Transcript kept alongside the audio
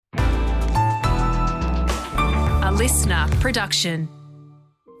listener production.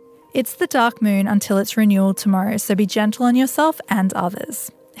 It's the dark moon until its renewal tomorrow, so be gentle on yourself and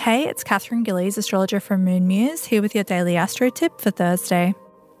others. Hey, it's Catherine Gillies, astrologer from Moon Muse, here with your daily astro tip for Thursday.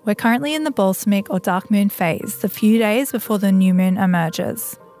 We're currently in the balsamic or dark moon phase, the few days before the new moon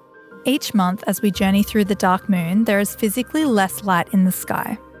emerges. Each month, as we journey through the dark moon, there is physically less light in the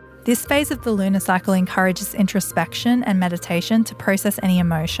sky. This phase of the lunar cycle encourages introspection and meditation to process any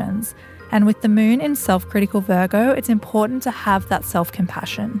emotions. And with the moon in self-critical Virgo, it's important to have that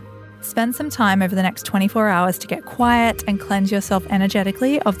self-compassion. Spend some time over the next 24 hours to get quiet and cleanse yourself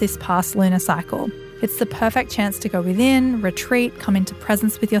energetically of this past lunar cycle. It's the perfect chance to go within, retreat, come into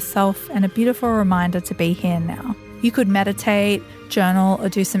presence with yourself, and a beautiful reminder to be here now. You could meditate, journal, or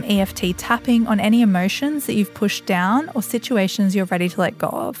do some EFT tapping on any emotions that you've pushed down or situations you're ready to let go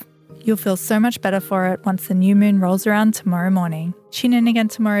of. You'll feel so much better for it once the new moon rolls around tomorrow morning. Tune in again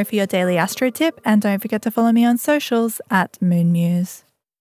tomorrow for your daily astro tip, and don't forget to follow me on socials @MoonMuse.